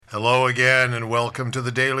Hello again and welcome to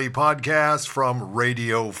the Daily Podcast from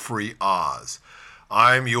Radio Free Oz.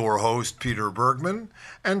 I'm your host, Peter Bergman,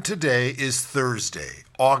 and today is Thursday,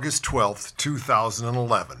 August 12th,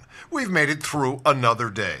 2011. We've made it through another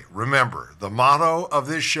day. Remember, the motto of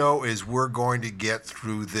this show is we're going to get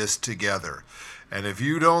through this together. And if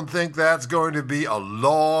you don't think that's going to be a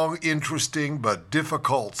long, interesting, but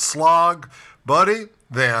difficult slog, buddy,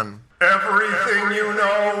 then everything you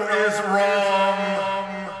know is wrong.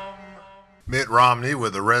 Mitt Romney,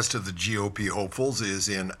 with the rest of the GOP hopefuls, is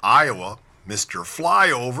in Iowa. Mr.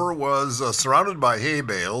 Flyover was surrounded by hay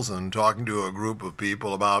bales and talking to a group of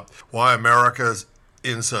people about why America's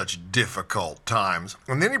in such difficult times.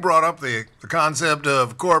 And then he brought up the concept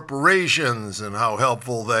of corporations and how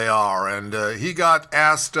helpful they are. And he got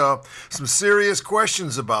asked some serious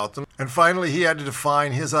questions about them. And finally, he had to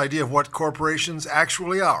define his idea of what corporations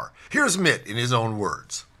actually are. Here's Mitt in his own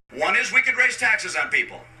words. One is we could raise taxes on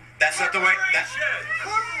people. That's not the way.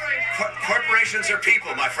 Corporations are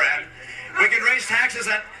people, my friend. We can raise taxes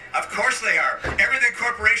on. Of course they are. Everything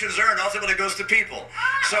corporations earn ultimately goes to people.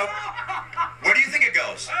 So, where do you think it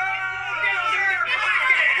goes?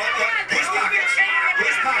 Whose pockets?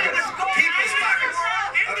 Whose pockets? People's pockets.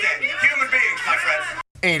 Okay, human beings, my friend.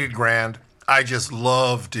 Ain't it grand? I just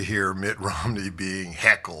love to hear Mitt Romney being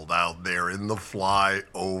heckled out there in the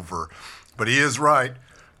flyover. But he is right.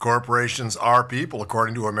 Corporations are people,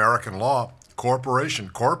 according to American law. Corporation,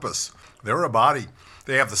 corpus, they're a body.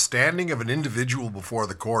 They have the standing of an individual before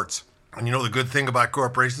the courts. And you know the good thing about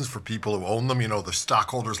corporations for people who own them, the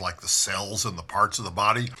stockholders like the cells and the parts of the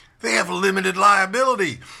body, they have limited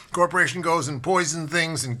liability. Corporation goes and poisons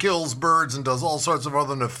things and kills birds and does all sorts of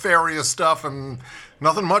other nefarious stuff, and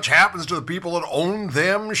nothing much happens to the people that own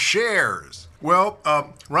them shares. Well,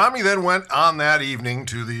 Romney then went on that evening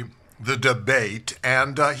to the debate,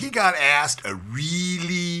 and he got asked a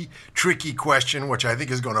really tricky question, which I think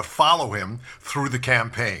is going to follow him through the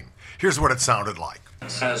campaign. Here's what it sounded like.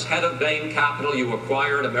 As head of Bain Capital, you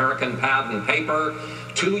acquired American Pad and Paper.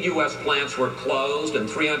 2 U.S. plants were closed and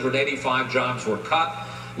 385 jobs were cut.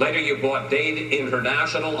 Later, you bought Dade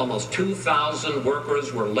International. Almost 2,000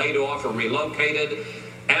 workers were laid off or relocated.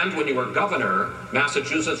 And when you were governor,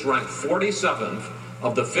 Massachusetts ranked 47th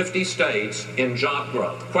of the 50 states in job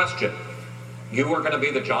growth. Question, you are going to be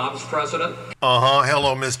the jobs president?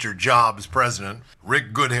 Hello, Mr. Jobs President.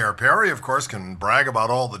 Rick Goodhair Perry, of course, can brag about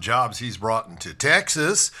all the jobs he's brought into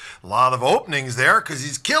Texas. A lot of openings there because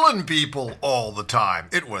he's killing people all the time.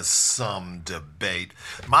 It was some debate.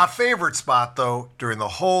 My favorite spot, though, during the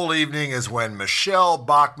whole evening is when Michelle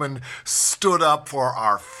Bachmann stood up for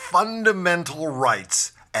our fundamental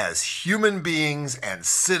rights as human beings and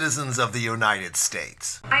citizens of the United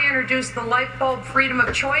States. I introduced the Light Bulb Freedom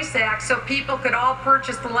of Choice Act so people could all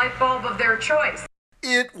purchase the light bulb of their choice.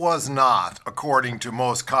 It was not, according to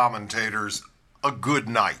most commentators, a good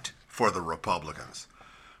night for the Republicans.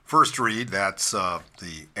 First Read, that's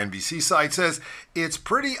the NBC site, says it's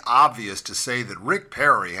pretty obvious to say that Rick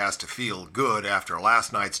Perry has to feel good after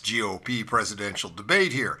last night's GOP presidential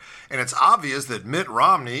debate here. And it's obvious that Mitt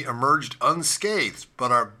Romney emerged unscathed.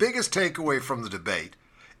 But our biggest takeaway from the debate,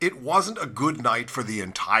 it wasn't a good night for the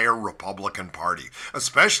entire Republican Party,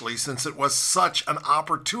 especially since it was such an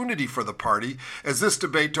opportunity for the party as this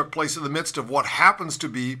debate took place in the midst of what happens to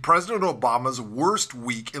be President Obama's worst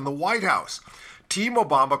week in the White House. Team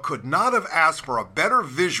Obama could not have asked for a better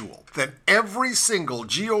visual than every single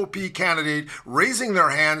GOP candidate raising their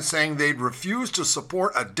hand saying they'd refuse to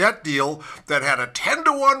support a debt deal that had a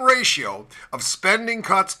 10-to-1 ratio of spending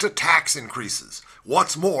cuts to tax increases.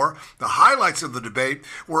 What's more, the highlights of the debate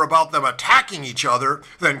were about them attacking each other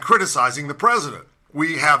than criticizing the president.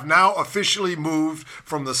 We have now officially moved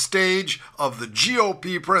from the stage of the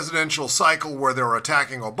GOP presidential cycle where they're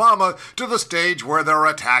attacking Obama to the stage where they're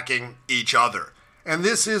attacking each other. And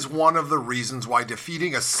this is one of the reasons why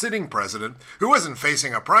defeating a sitting president who isn't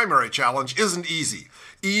facing a primary challenge isn't easy,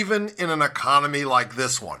 even in an economy like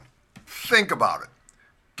this one. Think about it.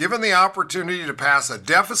 Given the opportunity to pass a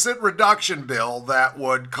deficit reduction bill that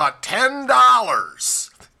would cut $10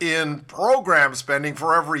 in program spending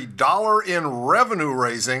for every dollar in revenue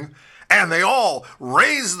raising, and they all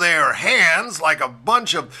raise their hands like a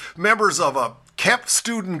bunch of members of a kept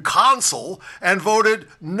student council and voted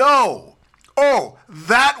no. Oh,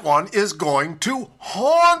 that one is going to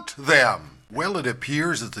haunt them. Well, it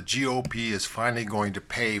appears that the GOP is finally going to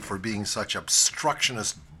pay for being such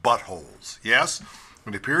obstructionist buttholes. Yes?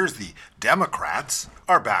 It appears the Democrats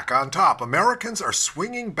are back on top. Americans are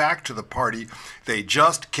swinging back to the party they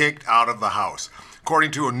just kicked out of the House,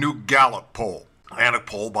 according to a new Gallup poll and a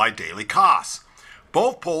poll by Daily Kos.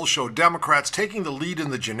 Both polls showed Democrats taking the lead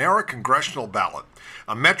in the generic congressional ballot,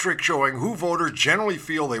 a metric showing who voters generally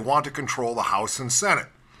feel they want to control the House and Senate.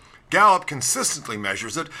 Gallup consistently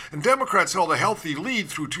measures it, and Democrats held a healthy lead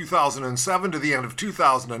through 2007 to the end of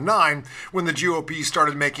 2009, when the GOP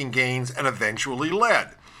started making gains and eventually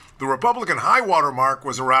led. The Republican high-water mark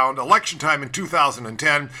was around election time in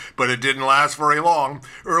 2010, but it didn't last very long.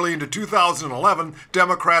 Early into 2011,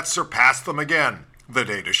 Democrats surpassed them again, the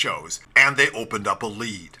data shows, and they opened up a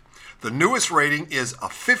lead. The newest rating is a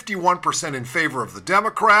 51% in favor of the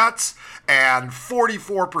Democrats and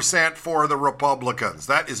 44% for the Republicans.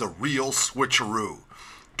 That is a real switcheroo.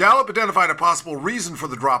 Gallup identified a possible reason for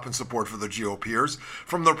the drop in support for the GOPers.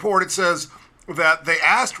 From the report, it says that they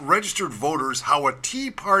asked registered voters how a Tea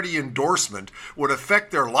Party endorsement would affect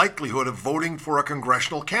their likelihood of voting for a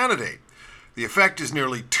congressional candidate. The effect is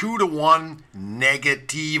nearly 2-to-1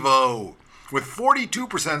 negativo, with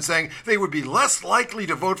 42% saying they would be less likely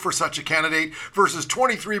to vote for such a candidate versus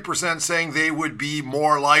 23% saying they would be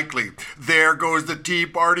more likely. There goes the Tea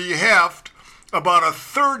Party heft. About a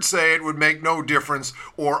third say it would make no difference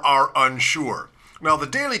or are unsure. Now, the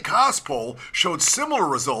Daily Kos poll showed similar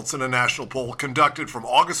results in a national poll conducted from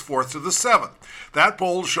August 4th to the 7th. That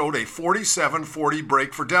poll showed a 47-40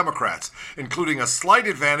 break for Democrats, including a slight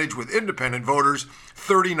advantage with independent voters,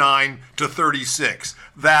 39-36.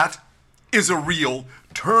 That is a real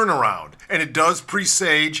turnaround, and it does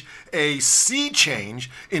presage a sea change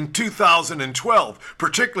in 2012,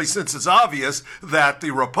 particularly since it's obvious that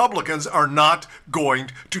the Republicans are not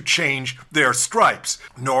going to change their stripes,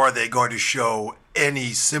 nor are they going to show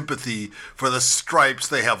any sympathy for the stripes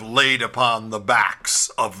they have laid upon the backs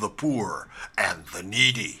of the poor and the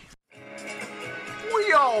needy.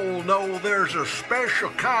 We all know there's a special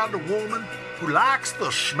kind of woman who likes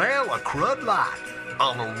the smell of crud light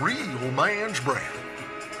on a real man's breath.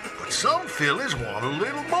 But some fillies want a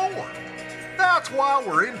little more. That's why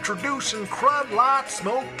we're introducing Crud Light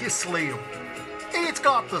Smoky Slim. It's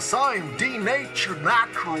got the same denatured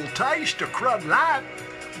natural taste of Crud Light,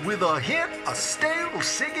 with a hint of stale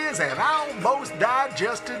ciggies and almost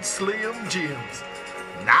digested Slim Jims.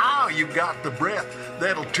 Now you've got the breath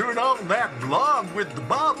that'll turn on that blonde with the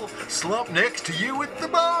bottle slumped next to you at the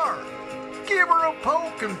bar. Give her a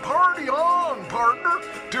poke and party on, partner,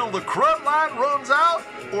 till the Crud Light runs out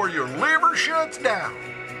or your liver shuts down.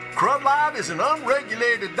 Crud Light is an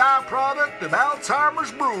unregulated dye product of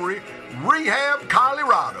Alzheimer's Brewery, Rehab,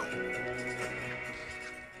 Colorado.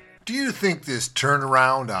 Do you think this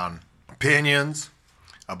turnaround on opinions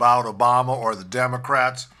about Obama or the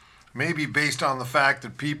Democrats may be based on the fact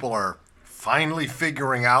that people are finally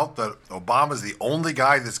figuring out that Obama's the only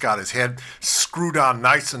guy that's got his head screwed on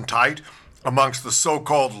nice and tight amongst the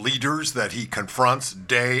so-called leaders that he confronts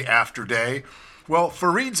day after day? Well,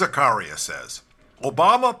 Fareed Zakaria says,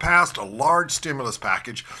 Obama passed a large stimulus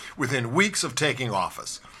package within weeks of taking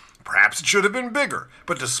office. Perhaps it should have been bigger,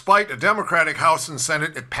 but despite a Democratic House and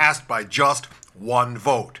Senate, it passed by just one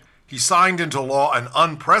vote. He signed into law an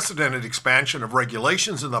unprecedented expansion of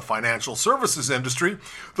regulations in the financial services industry,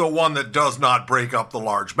 though one that does not break up the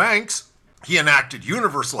large banks. He enacted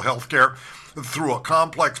universal health care through a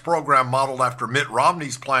complex program modeled after Mitt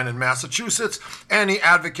Romney's plan in Massachusetts, and he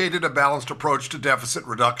advocated a balanced approach to deficit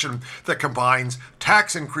reduction that combines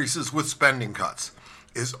tax increases with spending cuts.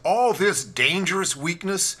 Is all this dangerous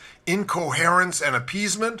weakness, incoherence, and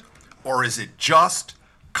appeasement, or is it just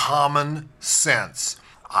common sense?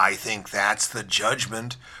 I think that's the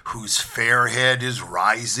judgment whose fair head is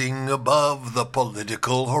rising above the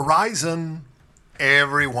political horizon.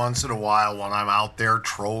 Every once in a while when I'm out there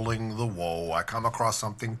trolling the woe, I come across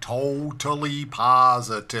something totally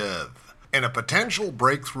positive. In a potential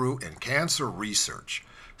breakthrough in cancer research,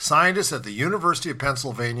 scientists at the University of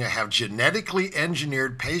Pennsylvania have genetically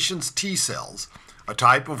engineered patients' T cells, a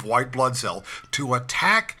type of white blood cell, to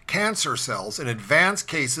attack cancer cells in advanced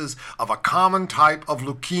cases of a common type of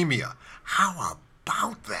leukemia. How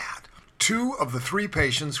about that? 2 of the 3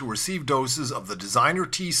 patients who received doses of the designer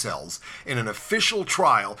T cells in an official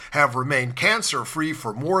trial have remained cancer-free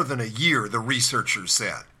for more than a year, the researchers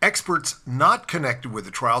said. Experts not connected with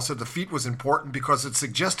the trial said the feat was important because it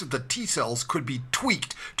suggested that T cells could be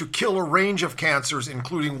tweaked to kill a range of cancers,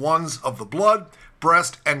 including ones of the blood,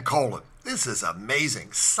 breast, and colon. This is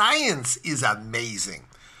amazing. Science is amazing.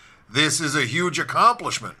 This is a huge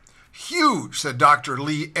accomplishment. Huge, said Dr.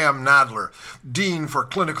 Lee M. Nadler, Dean for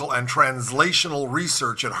Clinical and Translational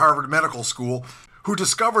Research at Harvard Medical School, who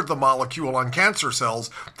discovered the molecule on cancer cells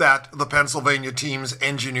that the Pennsylvania team's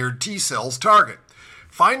engineered T cells target.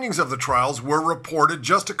 Findings of the trials were reported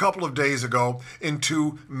just a couple of days ago in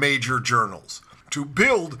 2 major journals. To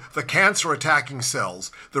build the cancer-attacking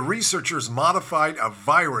cells, the researchers modified a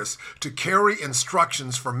virus to carry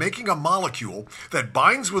instructions for making a molecule that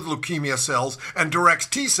binds with leukemia cells and directs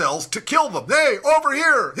T cells to kill them. Hey, over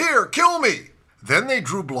here! Here, kill me! Then they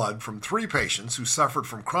drew blood from 3 patients who suffered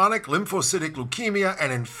from chronic lymphocytic leukemia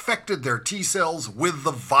and infected their T cells with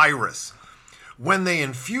the virus. When they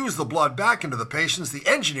infused the blood back into the patients, the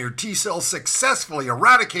engineered T cells successfully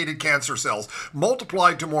eradicated cancer cells,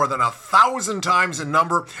 multiplied to more than 1,000 times in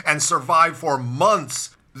number, and survived for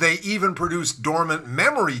months. They even produced dormant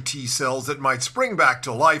memory T cells that might spring back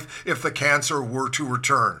to life if the cancer were to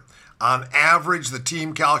return. On average, the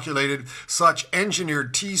team calculated such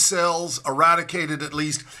engineered T cells eradicated at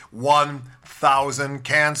least 1,000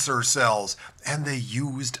 cancer cells, and they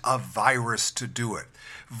used a virus to do it.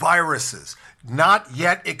 Viruses, not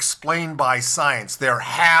yet explained by science. They're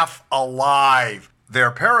half alive.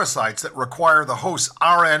 They're parasites that require the host's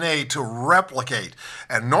RNA to replicate.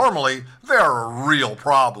 And normally, they're a real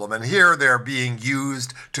problem. And here they're being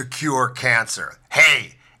used to cure cancer.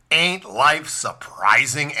 Hey, ain't life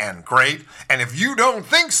surprising and great? And if you don't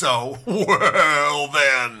think so, well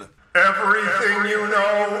then, everything you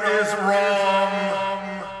know is wrong.